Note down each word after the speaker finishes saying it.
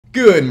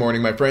Good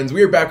morning, my friends.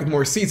 We are back with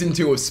more Season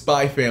 2 of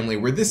Spy Family,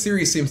 where this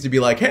series seems to be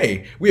like,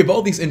 hey, we have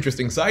all these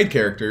interesting side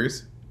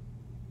characters.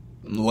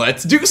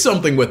 Let's do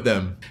something with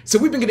them! So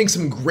we've been getting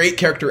some great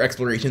character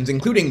explorations,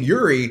 including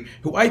Yuri,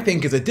 who I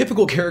think is a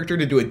difficult character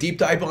to do a deep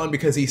dive on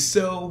because he's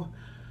so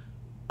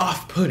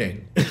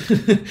off-putting.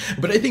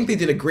 But I think they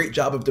did a great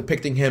job of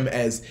depicting him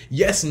as,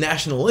 yes,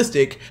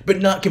 nationalistic, but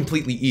not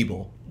completely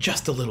evil.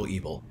 Just a little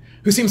evil.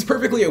 Who seems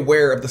perfectly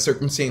aware of the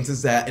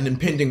circumstances that an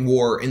impending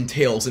war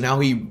entails and how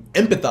he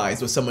empathized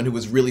with someone who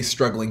was really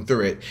struggling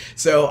through it.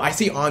 So I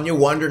see Anya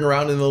wandering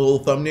around in the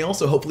little thumbnail,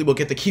 so hopefully we'll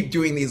get to keep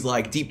doing these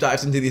like deep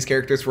dives into these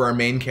characters for our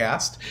main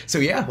cast. So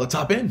yeah, let's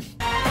hop in.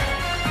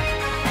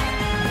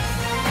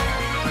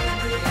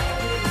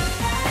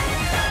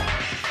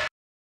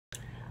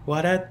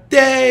 What a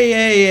day!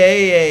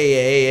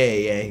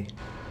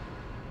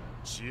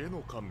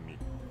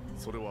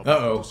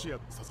 Uh-oh.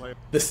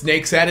 The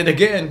snake's at it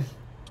again.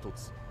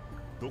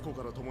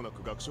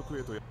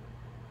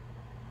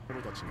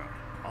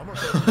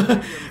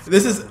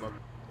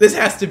 This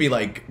has to be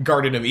like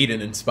Garden of Eden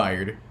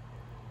inspired.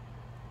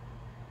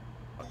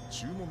 Oh,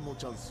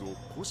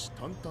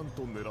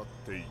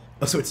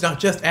 so it's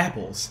not just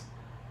apples.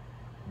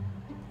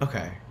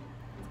 Okay.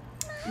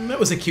 That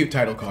was a cute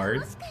title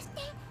card.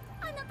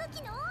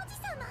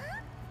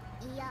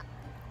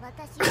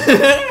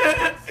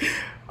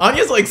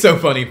 Anya's like so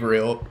funny for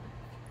real.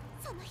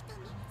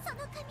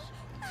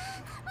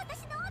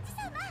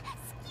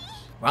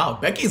 Wow,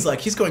 Becky's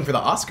like, he's going for the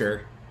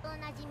Oscar.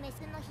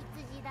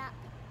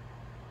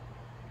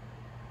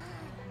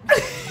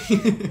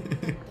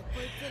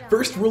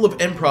 First rule of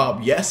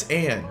improv, yes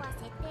and.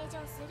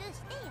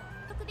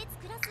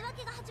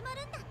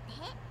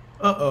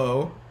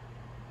 Uh-oh.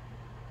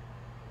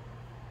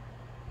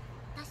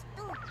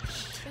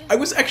 I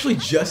was actually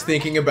just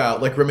thinking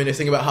about, like,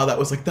 reminiscing about how that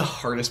was like the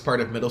hardest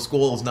part of middle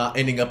school, is not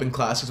ending up in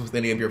classes with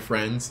any of your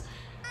friends.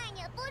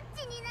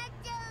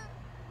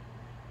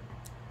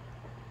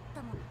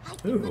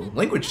 Ooh,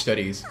 language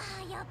studies.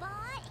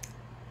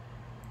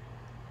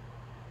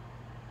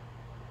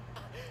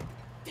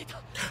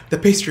 The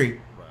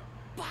pastry.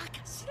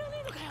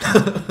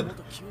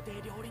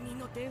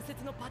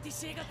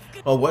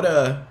 Oh, what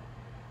a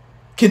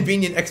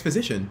convenient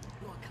exposition.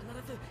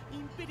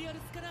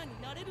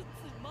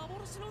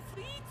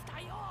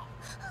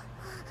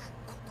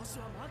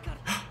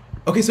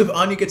 Okay, so if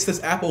Anya gets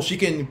this apple, she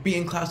can be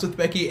in class with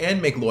Becky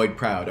and make Lloyd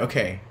proud.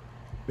 Okay,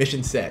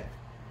 mission set.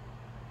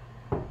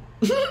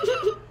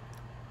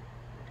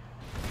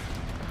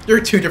 There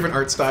are two different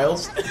art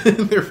styles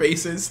in their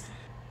faces.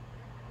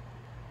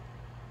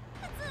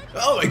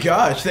 Oh my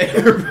gosh,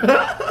 they're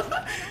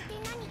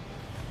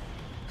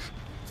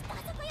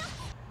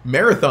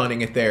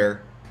marathoning it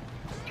there.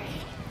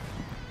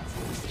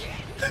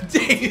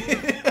 Dang.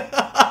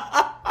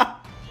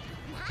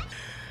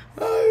 I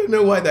don't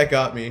know why that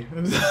got me.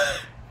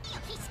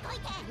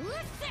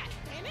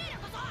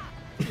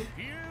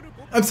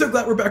 I'm so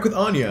glad we're back with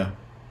Anya.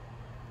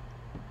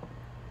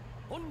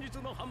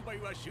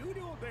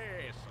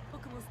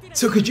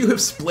 So could you have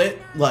split,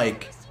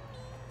 like,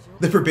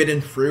 the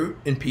forbidden fruit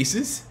in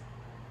pieces?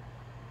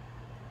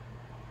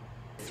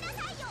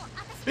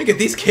 Look at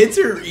these kids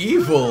are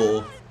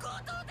evil.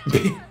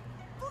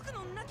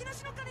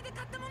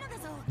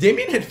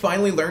 Damien had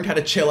finally learned how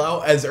to chill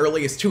out as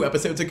early as 2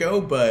 episodes ago,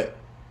 but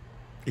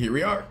here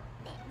we are.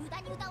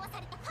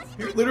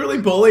 You're literally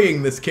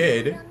bullying this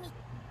kid.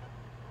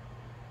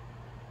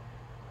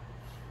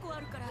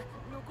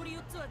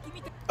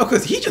 Oh,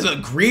 because he's just a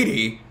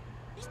greedy.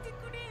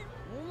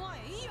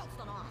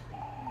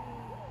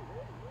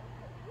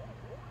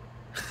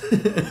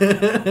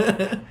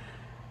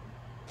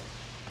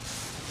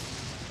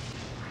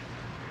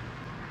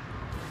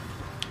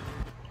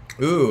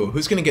 Ooh,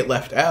 who's gonna get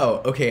left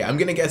out? Okay, I'm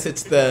gonna guess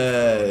it's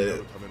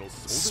the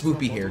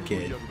swoopy hair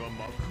kid.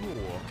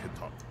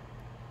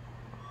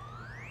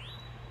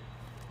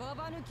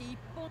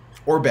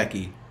 Or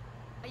Becky.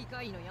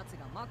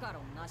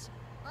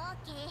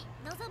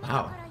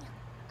 Wow.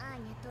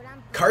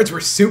 Cards were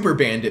super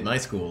banned at my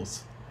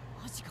schools.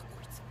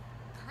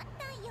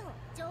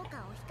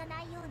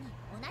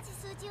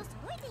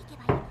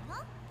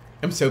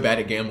 I'm so bad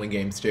at gambling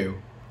games too.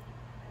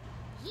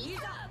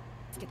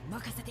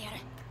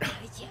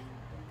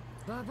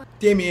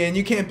 Damien,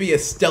 you can't be a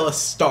Stella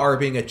star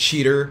being a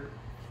cheater.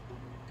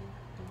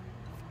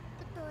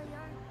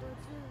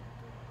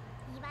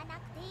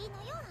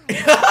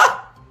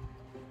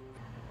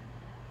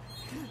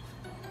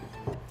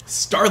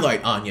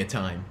 Starlight Anya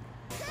time.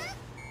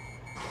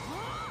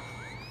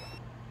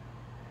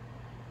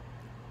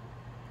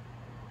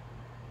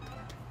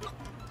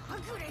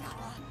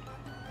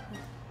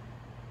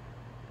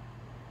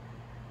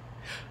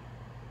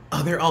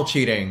 Oh, they're all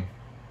cheating.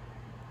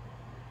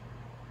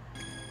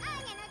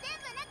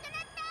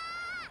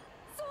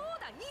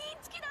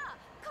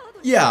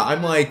 Yeah,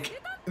 I'm like,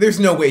 there's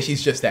no way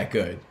she's just that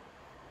good.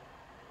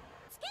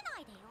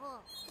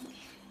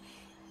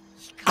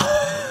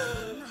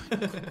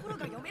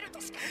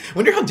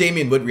 Wonder how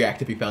Damien would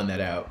react if he found that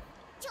out.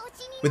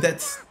 But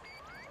that's...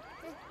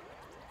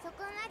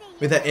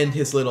 Would that end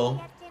his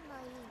little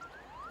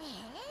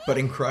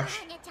budding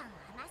crush?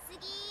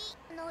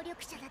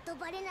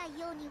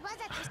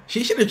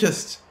 She should have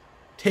just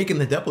taken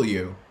the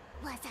W.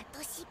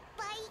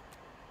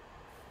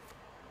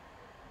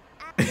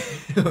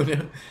 Oh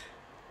no.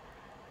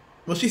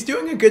 Well, she's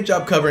doing a good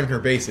job covering her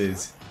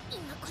bases.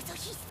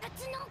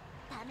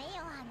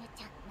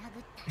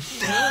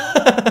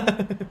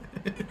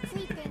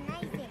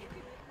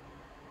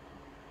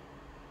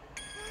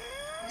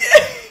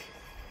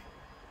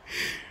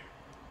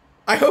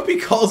 I hope he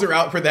calls her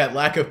out for that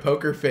lack of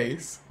poker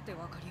face.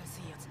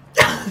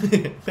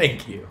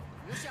 Thank you.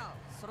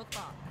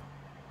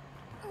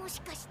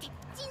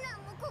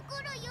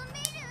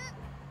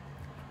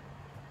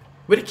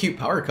 What a cute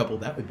power couple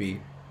that would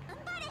be.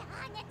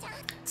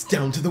 It's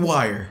down to the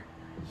wire.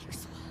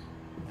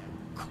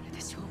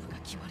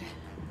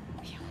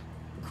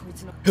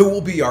 Who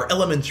will be our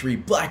elementary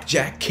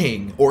blackjack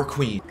king or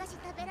queen?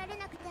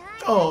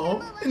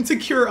 Oh,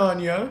 insecure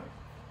Anya.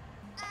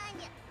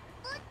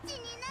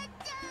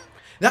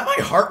 Not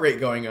my heart rate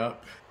going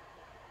up.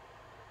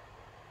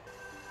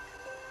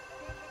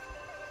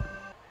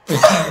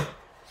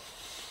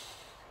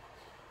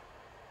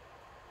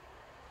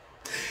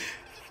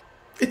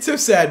 It's so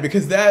sad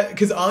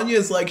because Anya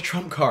is like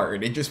trump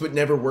card. It just would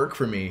never work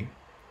for me.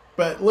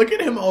 But look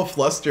at him all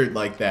flustered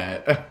like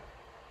that.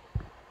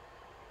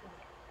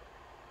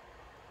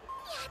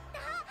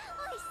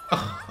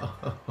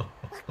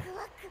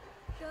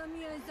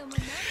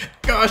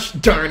 Gosh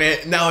darn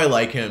it, now I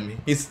like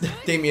him.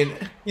 Damien,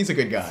 he's a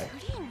good guy.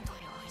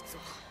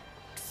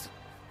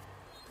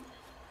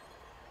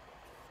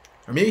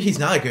 Or maybe he's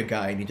not a good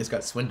guy and he just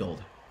got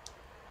swindled.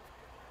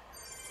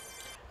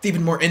 It's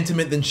even more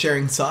intimate than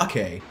sharing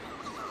sake.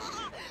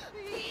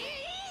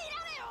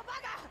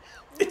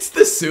 It's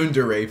the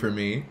tsundere for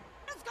me.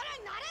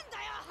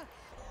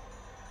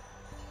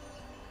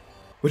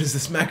 What has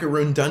this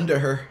macaroon done to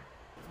her?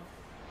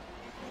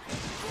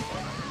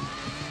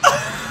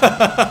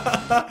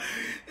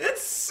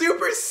 That's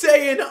Super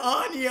Saiyan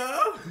Anya!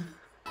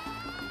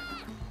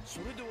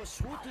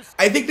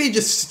 I think they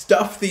just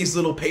stuffed these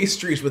little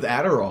pastries with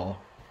Adderall.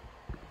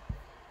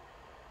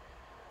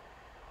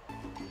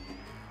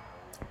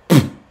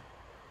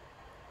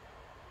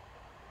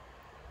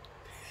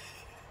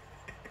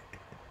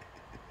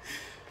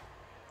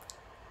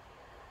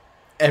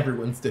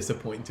 Everyone's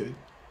disappointed.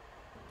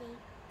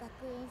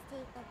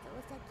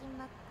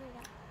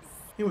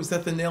 Hey, was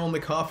that the nail in the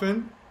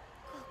coffin?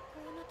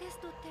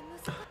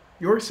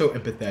 You're so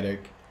empathetic.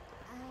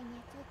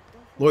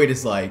 Lloyd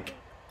is like,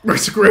 we're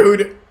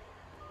screwed!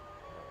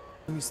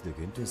 Aww.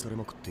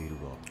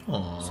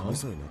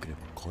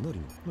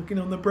 Looking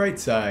on the bright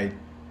side.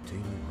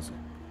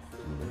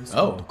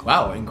 Oh,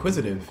 wow,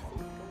 inquisitive.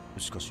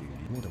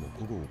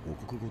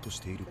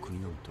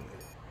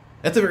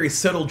 That's a very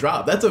subtle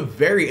drop. That's a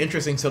very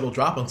interesting subtle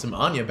drop on some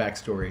Anya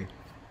backstory.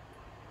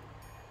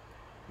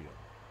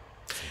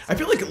 I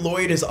feel like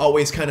Lloyd is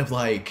always kind of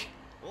like...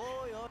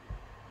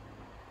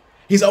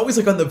 He's always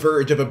like on the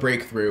verge of a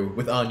breakthrough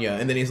with Anya,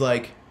 and then he's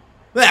like,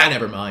 ah,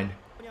 never mind.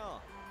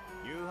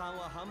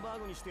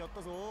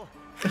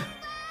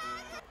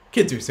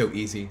 Kids are so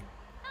easy.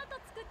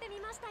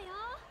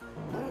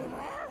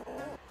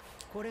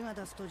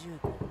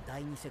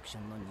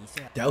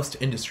 Doused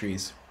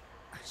Industries.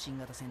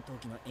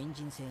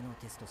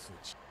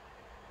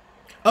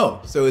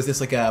 Oh, so is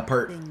this like a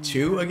part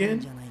 2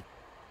 again?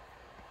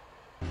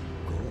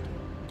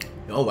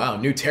 Oh wow,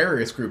 new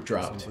terrorist group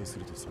dropped.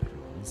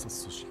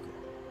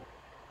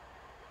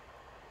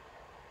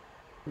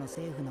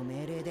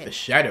 The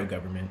shadow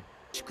government.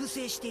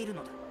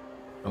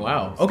 Oh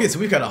wow. Okay, so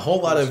we've got a whole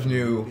lot of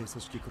new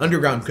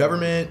underground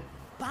government,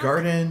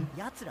 garden.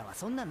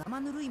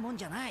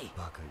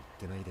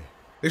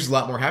 There's a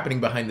lot more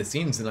happening behind the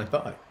scenes than I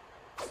thought.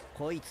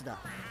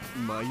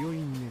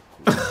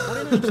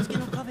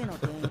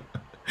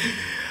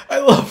 I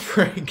love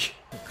Frank.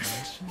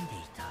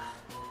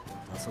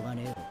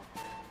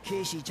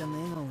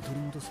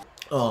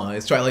 Oh,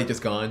 is Twilight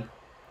just gone?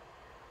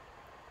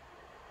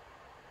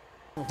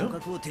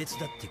 No?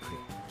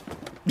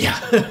 Yeah.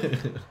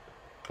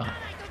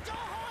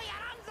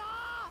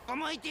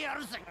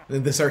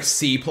 This our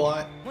C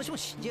plot?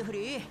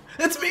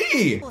 That's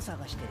me!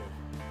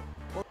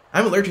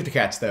 I'm allergic to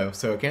cats though,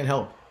 so it can't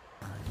help.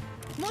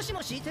 Oh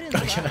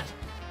god.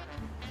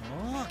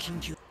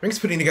 Frank's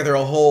putting together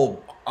a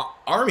whole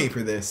army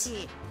for this.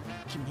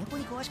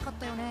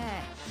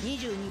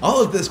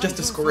 All of this just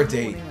to score a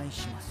date.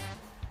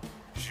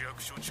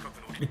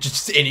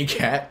 Just any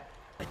cat.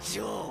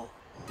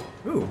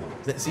 Ooh,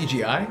 is that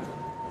CGI?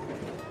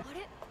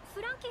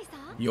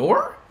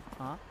 Your?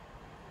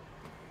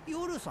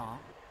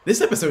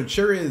 This episode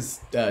sure is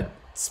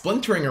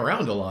splintering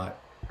around a lot.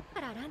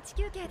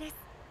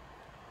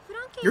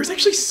 Yours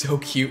actually so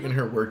cute in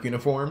her work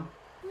uniform.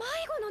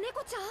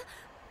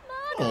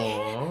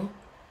 Aww.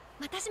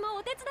 I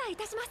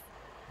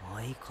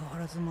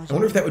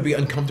wonder if that would be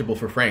uncomfortable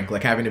for Frank,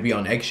 like having to be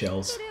on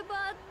eggshells.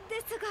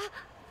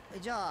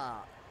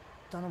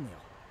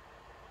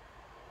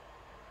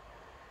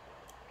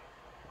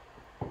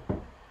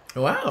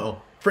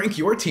 Wow. Frank,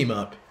 your team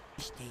up.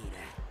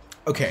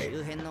 Okay.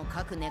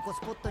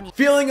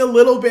 Feeling a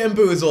little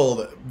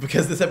bamboozled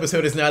because this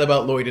episode is not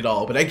about Lloyd at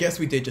all, but I guess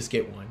we did just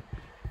get one.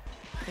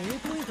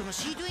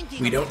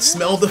 We don't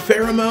smell the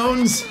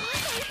pheromones?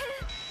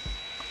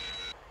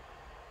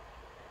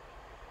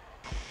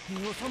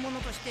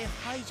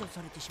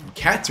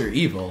 Cats are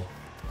evil.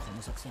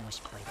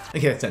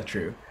 Okay, that's not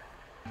true.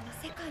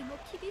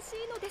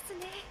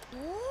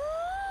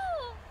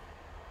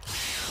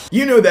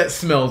 You know that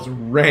smells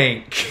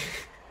rank.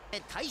 I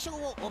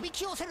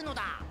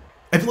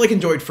feel like I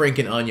enjoyed Frank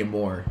and Anya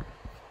more.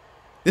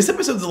 This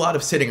episode's a lot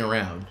of sitting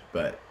around,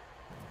 but...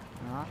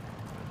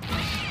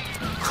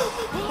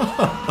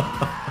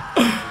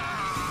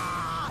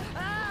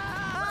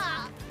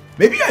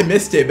 Maybe I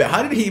missed it, but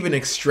how did he even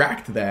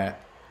extract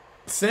that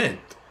scent?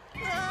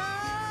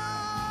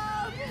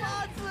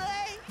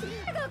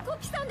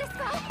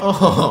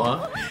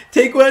 Aww.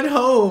 Take one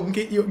home.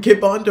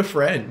 Get Bond a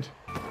friend.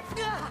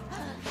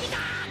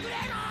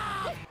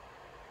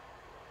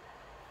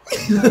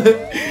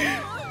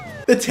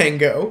 The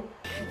tango.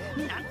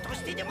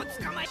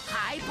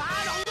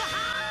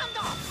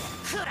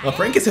 Well,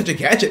 Frank is such a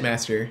gadget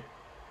master.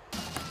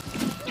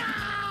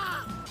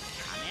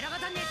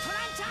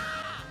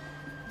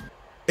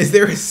 Is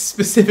there a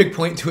specific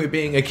point to it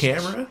being a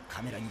camera?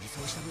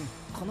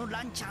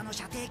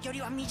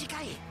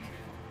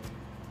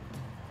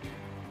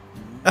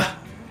 Ah.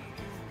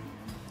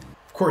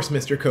 Of course,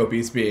 Mr.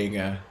 Kopi's being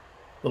a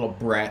little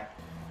brat.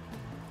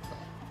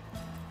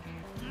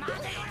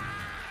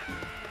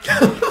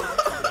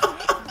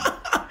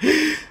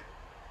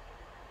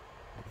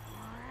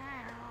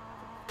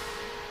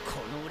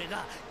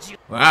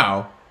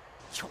 Wow.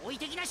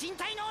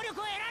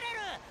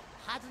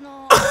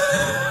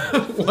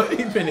 What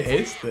even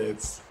is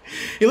this?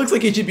 He looks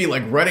like he should be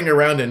like running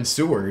around in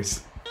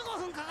sewers.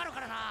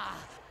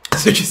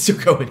 So just still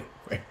going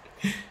anywhere.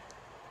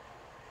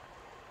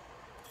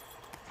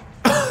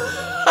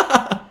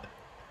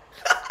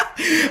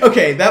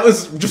 Okay, that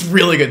was just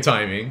really good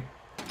timing.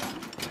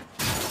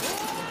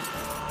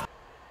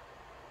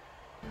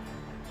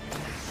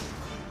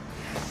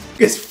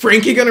 Is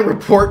Frankie gonna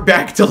report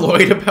back to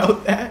Lloyd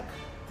about that?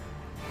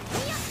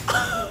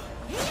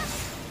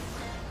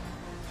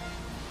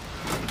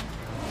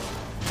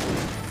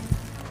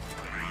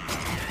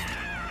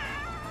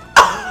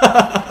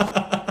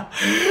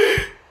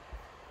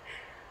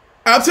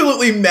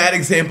 Absolutely mad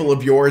example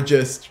of your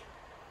just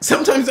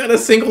sometimes not a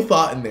single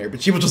thought in there,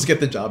 but she will just get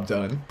the job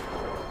done.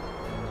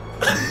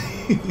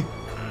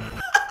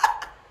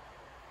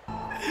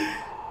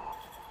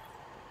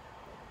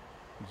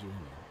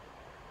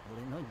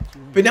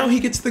 But now he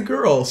gets the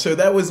girl, so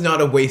that was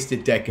not a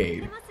wasted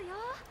decade.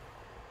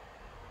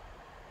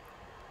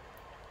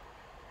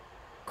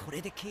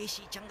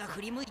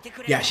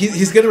 Yeah,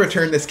 he's gonna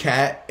return this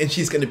cat, and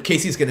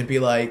Casey's gonna be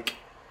like,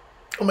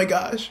 oh my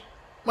gosh,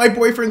 my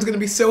boyfriend's gonna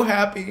be so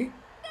happy.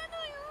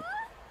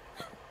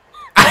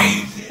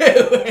 I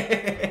knew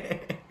it.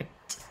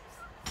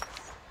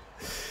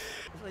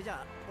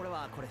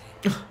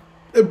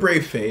 A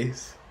brave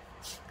face.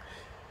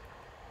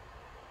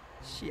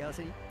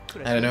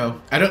 I don't know.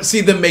 I don't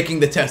see them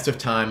making the test of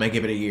time. I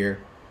give it a year.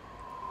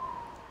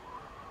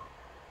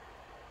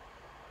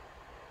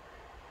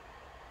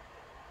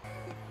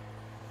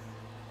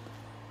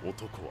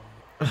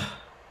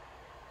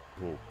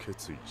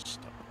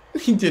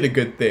 He did a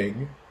good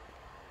thing.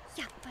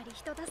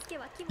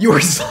 You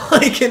were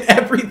psych and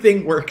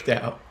everything worked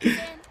out.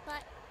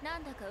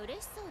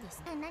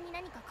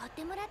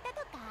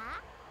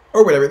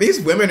 Or whatever.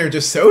 These women are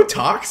just so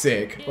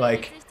toxic.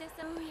 Like...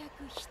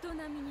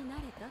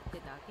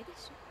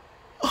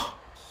 Oh,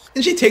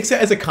 and she takes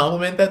it as a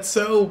compliment. That's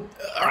so...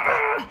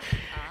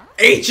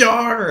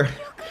 HR!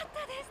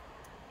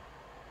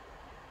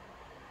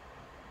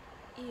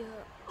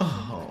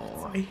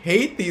 Oh, I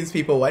hate these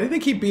people. Why do they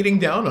keep beating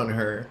down on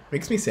her?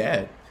 Makes me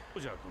sad.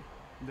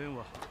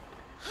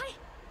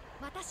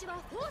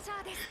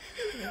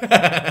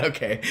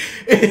 Okay.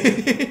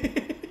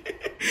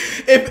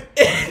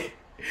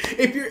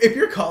 If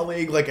your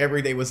colleague like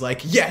every day was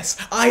like, yes,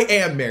 I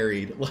am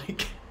married,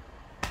 like...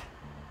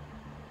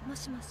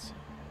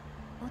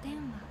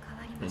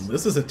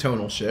 This is a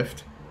tonal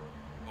shift.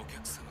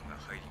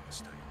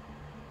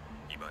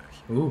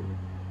 Ooh.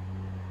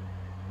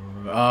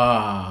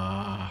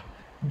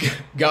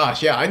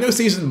 Gosh, yeah, I know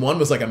season 1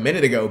 was like a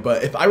minute ago,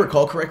 but if I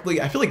recall correctly,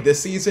 I feel like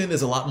this season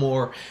is a lot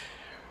more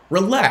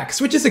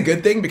relaxed, which is a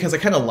good thing because I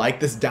kind of like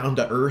this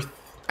down-to-earth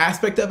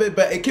aspect of it,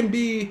 but it can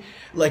be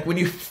like when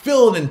you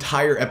fill an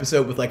entire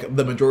episode with like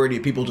the majority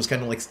of people just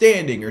kind of like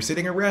standing or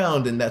sitting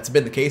around, and that's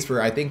been the case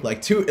for I think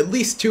like at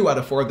least 2 out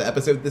of 4 of the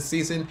episodes this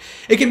season.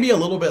 It can be a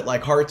little bit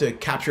like hard to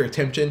capture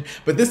attention,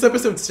 but this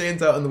episode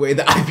stands out in the way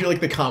that I feel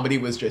like the comedy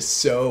was just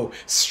so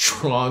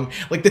strong,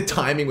 like the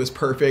timing was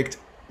perfect,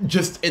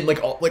 just in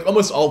like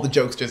almost all the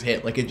jokes just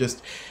hit, like it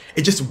just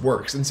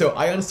works. And so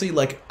I honestly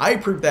like I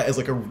approve that as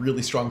like a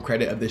really strong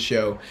credit of this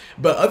show.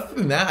 But other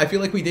than that, I feel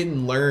like we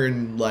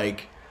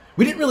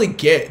we didn't really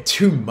get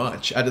too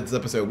much out of this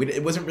episode.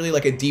 It wasn't really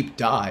like a deep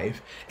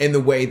dive in the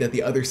way that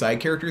the other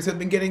side characters have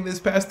been getting this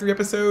past 3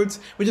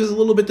 episodes, which is a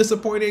little bit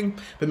disappointing,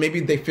 but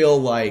maybe they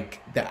feel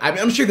like that.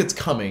 I'm sure that's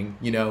coming,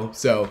 you know,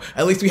 so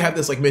at least we have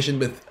this like mission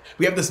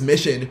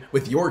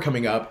with Yor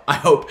coming up, I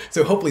hope.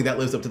 So hopefully that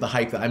lives up to the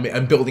hype that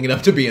I'm building it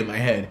up to be in my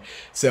head.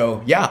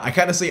 So yeah, I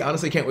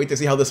honestly can't wait to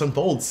see how this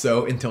unfolds.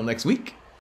 So until next week.